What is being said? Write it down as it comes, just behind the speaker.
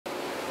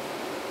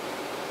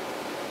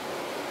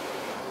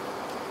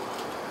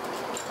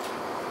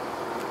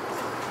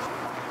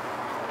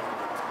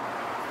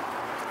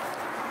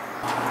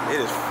It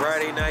is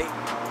Friday night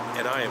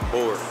and I am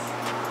bored.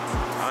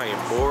 I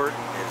am bored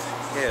as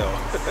hell.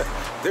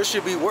 There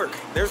should be work.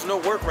 There's no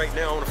work right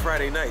now on a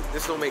Friday night.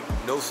 This don't make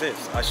no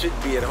sense. I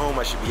shouldn't be at home.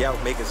 I should be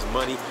out making some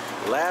money.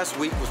 Last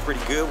week was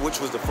pretty good,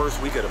 which was the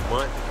first week of the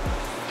month.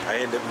 I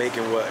ended up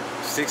making what,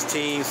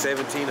 16,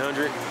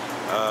 1700.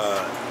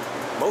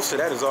 Most of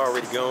that is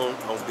already gone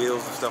on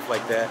bills and stuff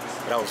like that.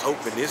 But I was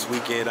hoping this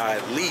weekend I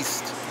at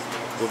least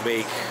would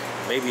make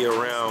maybe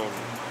around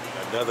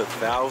another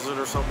 1,000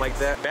 or something like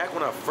that. Back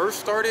when I first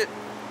started,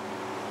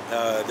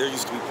 there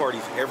used to be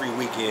parties every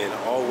weekend,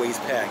 always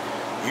packed.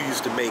 You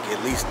used to make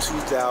at least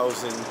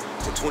 2,000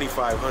 to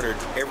 2,500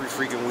 every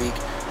freaking week.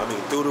 I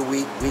mean, through the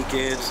week,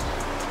 weekends,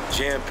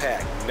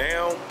 jam-packed.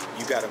 Now,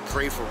 you gotta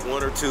pray for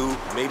 1 or 2,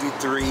 maybe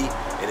 3,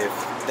 and if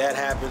that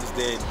happens,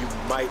 then you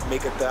might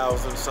make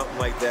 1,000, something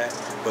like that.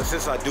 But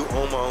since I do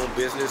own my own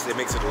business, it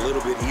makes it a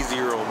little bit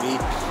easier on me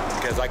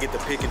because I get to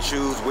pick and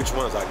choose which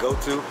ones I go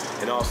to,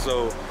 and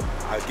also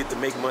I get to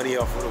make money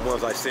off of the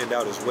ones I send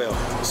out as well.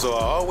 So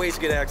I always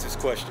get asked this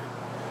question: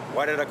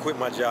 why did I quit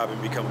my job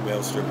and become a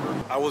male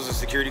stripper? I was a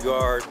security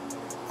guard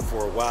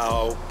for a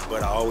while,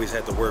 but I always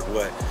had to work,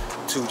 what,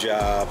 2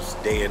 jobs,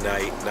 day and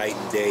night, night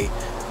and day.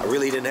 I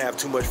really didn't have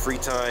too much free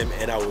time,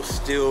 and I was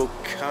still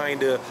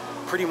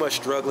pretty much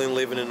struggling,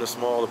 living in a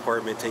small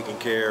apartment, taking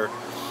care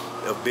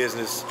of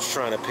business,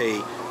 trying to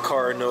pay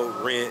car note,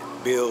 rent,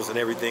 bills, and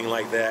everything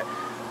like that.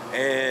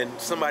 And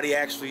somebody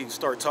actually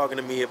started talking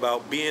to me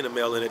about being a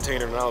male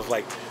entertainer, and I was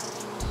like,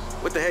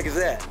 what the heck is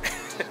that?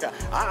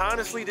 I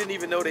honestly didn't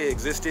even know they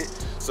existed.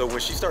 So when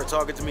she started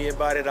talking to me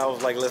about it, I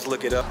was like, let's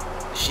look it up.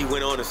 She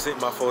went on and sent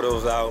my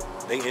photos out.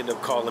 They ended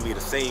up calling me the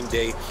same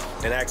day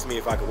and asked me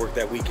if I could work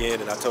that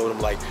weekend. And I told them,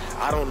 like,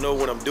 I don't know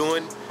what I'm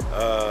doing.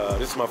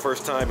 This is my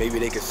first time. Maybe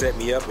they could set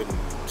me up and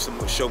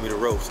someone show me the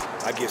ropes.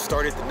 I get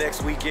started the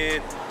next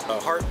weekend,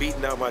 heart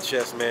beating out my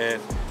chest,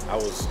 man. I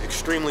was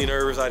extremely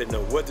nervous. I didn't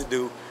know what to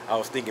do. I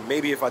was thinking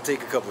maybe if I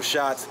take a couple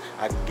shots,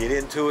 I can get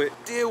into it.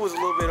 Deal was a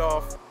little bit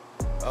off.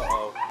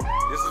 Uh-oh.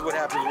 This is what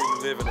happens when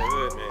you live in the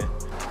hood, man.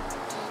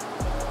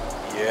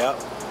 Yeah.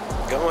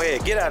 Go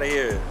ahead, get out of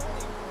here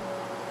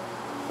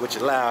with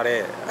your loud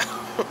ass.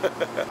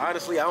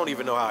 Honestly, I don't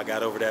even know how I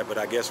got over that, but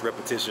I guess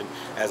repetition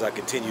as I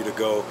continue to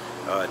go.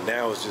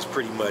 Now it's just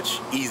pretty much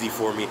easy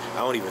for me. I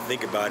don't even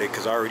think about it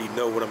because I already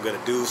know what I'm gonna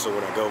do. So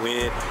when I go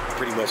in, I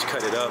pretty much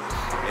cut it up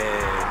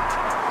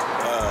and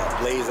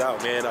blaze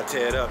out, man. I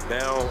tear it up.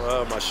 Now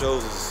my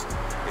shows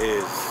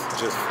is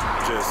just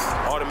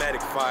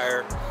automatic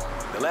fire.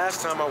 The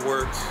last time I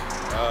worked,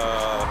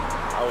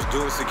 I was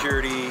doing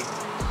security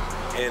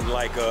in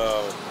like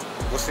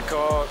what's it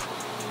called?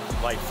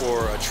 Like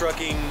for a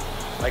trucking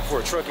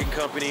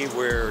company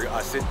where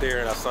I sit there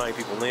and I sign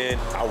people in.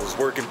 I was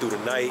working through the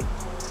night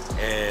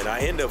and I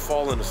end up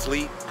falling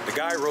asleep. The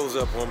guy rose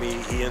up on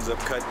me. He ends up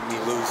cutting me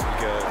loose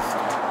because,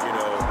 you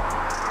know,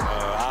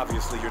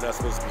 obviously you're not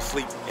supposed to be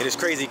asleep. And it's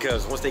crazy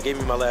because once they gave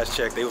me my last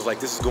check, they was like,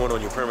 this is going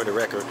on your permanent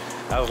record.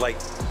 I was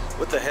like,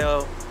 what the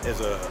hell is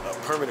a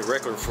permanent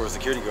record for a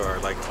security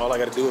guard? Like, all I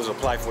gotta do is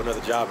apply for another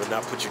job and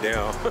not put you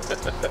down.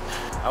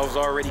 I was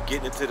already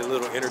getting into the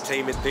little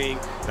entertainment thing,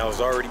 and I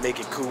was already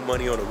making cool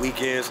money on the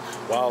weekends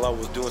while I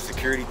was doing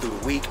security through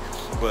the week.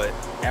 But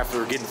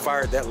after getting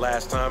fired that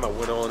last time, I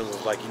went on and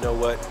was like, you know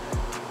what?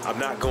 I'm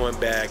not going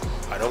back.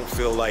 I don't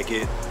feel like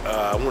it.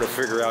 I want to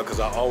figure out,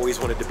 because I always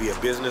wanted to be a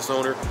business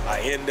owner.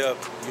 I end up,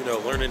 you know,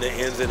 learning the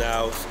ins and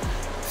outs,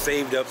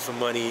 saved up some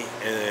money,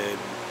 and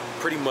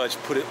pretty much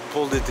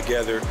pulled it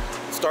together,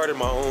 started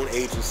my own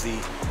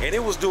agency, and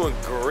it was doing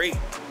great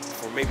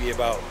for maybe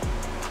about,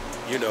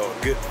 you know, a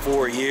good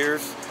 4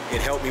 years. It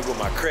helped me with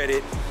my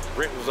credit.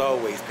 Rent was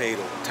always paid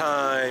on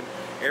time,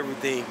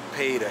 everything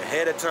paid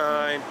ahead of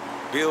time,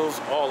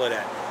 bills, all of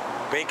that.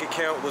 Bank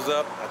account was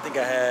up. I think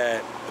I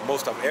had the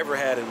most I've ever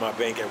had in my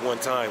bank at one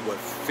time, what,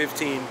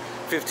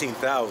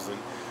 15,000,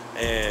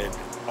 and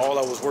all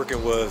I was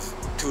working was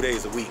 2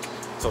 days a week.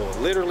 So I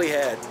literally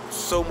had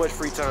so much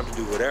free time to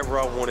do whatever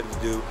I wanted to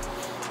do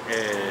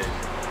and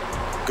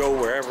go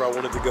wherever I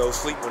wanted to go,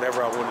 sleep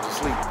whenever I wanted to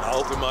sleep. I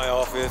opened my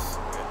office,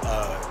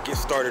 get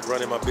started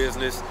running my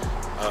business,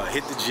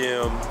 hit the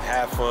gym,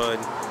 have fun,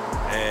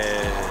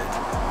 and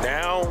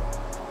now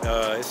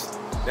it's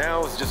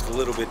just a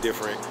little bit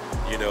different.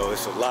 You know,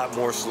 it's a lot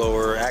more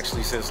slower.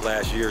 Actually, since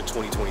last year,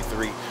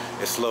 2023,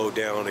 it slowed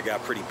down. It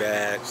got pretty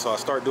bad. So I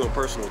started doing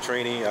personal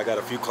training. I got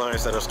a few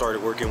clients that I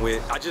started working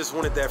with. I just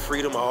wanted that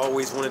freedom. I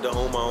always wanted to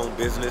own my own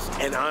business.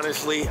 And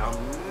honestly, I'm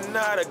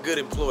not a good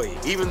employee.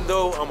 Even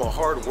though I'm a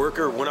hard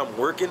worker when I'm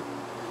working,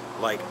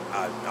 like,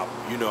 I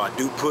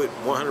do put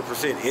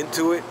 100%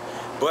 into it.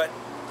 But,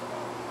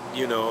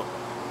 you know,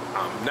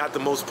 I'm not the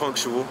most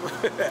punctual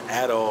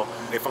at all.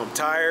 If I'm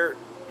tired,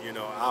 you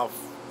know, I'll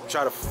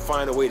try to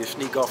find a way to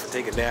sneak off and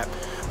take a nap.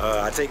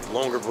 I take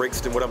longer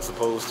breaks than what I'm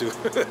supposed to.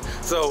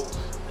 So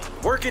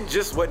working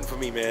just wasn't for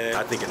me, man.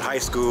 I think in high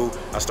school,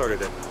 I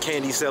started a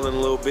candy selling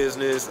little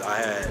business. I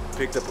had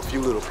picked up a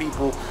few little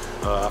people.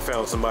 I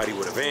found somebody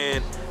with a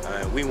van.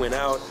 We went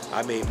out.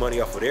 I made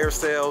money off of their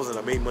sales, and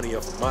I made money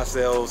off of my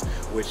sales,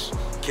 which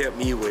kept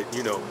me with,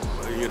 you know,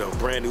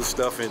 brand new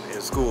stuff in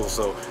school.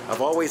 So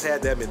I've always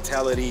had that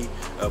mentality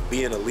of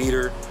being a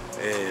leader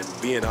and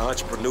being an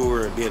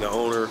entrepreneur and being an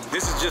owner.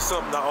 This is just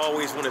something I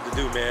always wanted to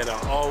do, man. I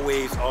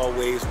always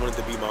wanted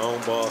to be my own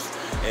boss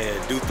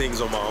and do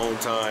things on my own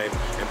time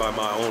and by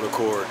my own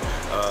accord.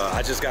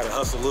 I just got to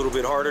hustle a little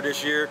bit harder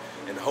this year,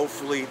 and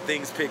hopefully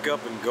things pick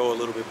up and go a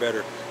little bit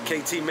better.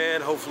 KT, man,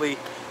 hopefully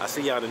I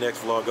see you on the next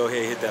vlog. Go ahead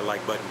and hit that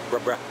like button.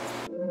 Bruh.